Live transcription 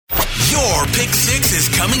Your Pick 6 is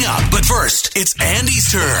coming up. But first, it's Andy's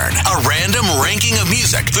turn. A random ranking of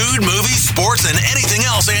music, food, movies, sports, and anything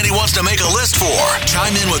else Andy wants to make a list for.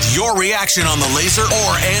 Chime in with your reaction on the Laser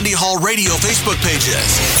or Andy Hall Radio Facebook pages.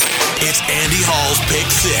 It's Andy Hall's Pick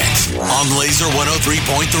 6 on Laser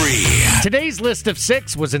 103.3. Today's list of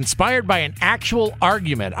 6 was inspired by an actual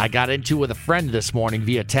argument I got into with a friend this morning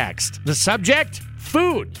via text. The subject?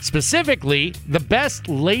 Food. Specifically, the best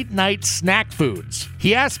late-night snack foods.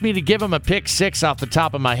 He asked me to give him a pick 6 off the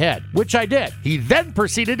top of my head, which I did. He then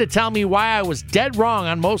proceeded to tell me why I was dead wrong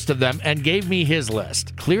on most of them and gave me his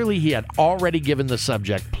list. Clearly, he had already given the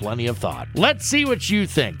subject plenty of thought. Let's see what you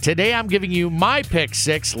think. Today, I'm giving you my pick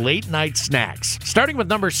 6 late-night snacks. Starting with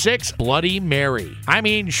number 6, Bloody Mary. I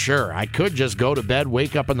mean, sure, I could just go to bed,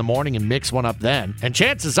 wake up in the morning, and mix one up then. And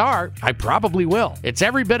chances are, I probably will. It's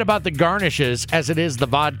every bit about the garnishes as it is the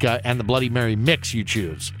vodka and the Bloody Mary mix you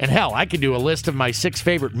choose. And hell, I could do a list of my 6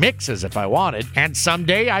 favorite mixes if I wanted, and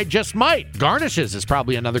someday I just might. Garnishes is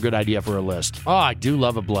probably another good idea for a list. Oh, I do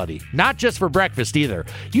love a Bloody. Not just for breakfast either.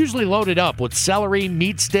 Usually loaded up with celery,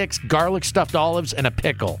 meat sticks, garlic stuffed olives, and a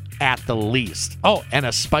pickle. At the least. Oh, and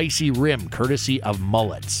a spicy rim courtesy of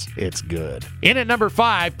Mullets. It's good. In at number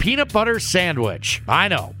 5, peanut butter sandwich. I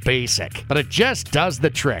know, basic, but it just does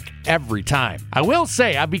the trick every time. I will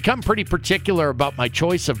say I've become pretty particular about my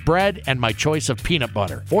choice of bread and my choice of peanut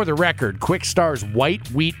butter. For the record, Quick Star's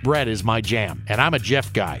white wheat bread is my jam, and I'm a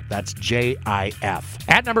Jif guy. That's J-I-F.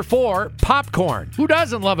 At number 4, popcorn. Who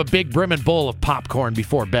doesn't love a big brimming bowl of popcorn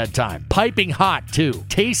before bedtime? Piping hot, too.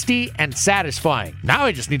 Tasty and satisfying. Now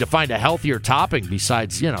I just need to find a healthier topping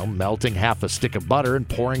besides, melting half a stick of butter and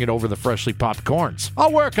pouring it over the freshly popped corns.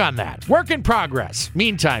 I'll work on that. Work in progress.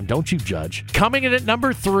 Meantime, don't you judge. Coming in at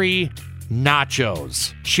number 3,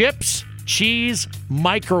 nachos. Chips, cheese,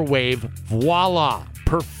 microwave, voila.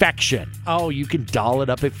 Perfection. Oh, you can doll it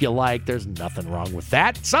up if you like. There's nothing wrong with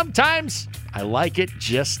that. Sometimes I like it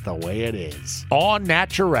just the way it is. Au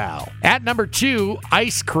natural. At number 2,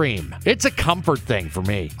 ice cream. It's a comfort thing for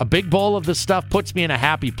me. A big bowl of this stuff puts me in a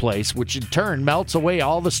happy place, which in turn melts away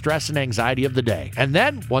all the stress and anxiety of the day. And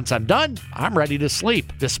then, once I'm done, I'm ready to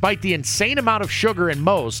sleep. Despite the insane amount of sugar in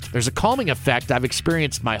most, there's a calming effect I've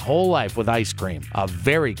experienced my whole life with ice cream. A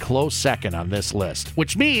very close second on this list.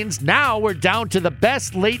 Which means now we're down to the best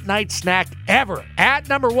late-night snack ever. At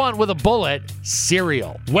number 1 with a bullet,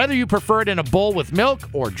 cereal. Whether you prefer it in a bowl with milk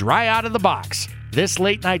or dry out of the box, this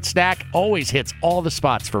late-night snack always hits all the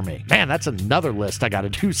spots for me. Man, that's another list I gotta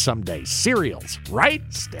do someday. Cereals, right?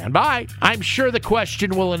 Stand by. I'm sure the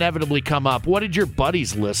question will inevitably come up. What did your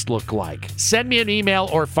buddy's list look like? Send me an email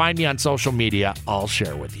or find me on social media. I'll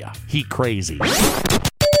share with you. He crazy.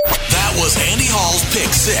 That was Andy Hall's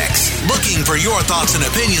Pick 6. Looking for your thoughts and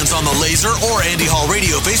opinions on the Laser or Andy Hall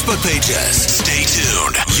Radio Facebook pages. Stay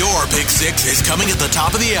tuned. Your Pick 6 is coming at the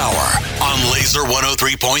top of the hour on Laser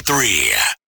 103.3.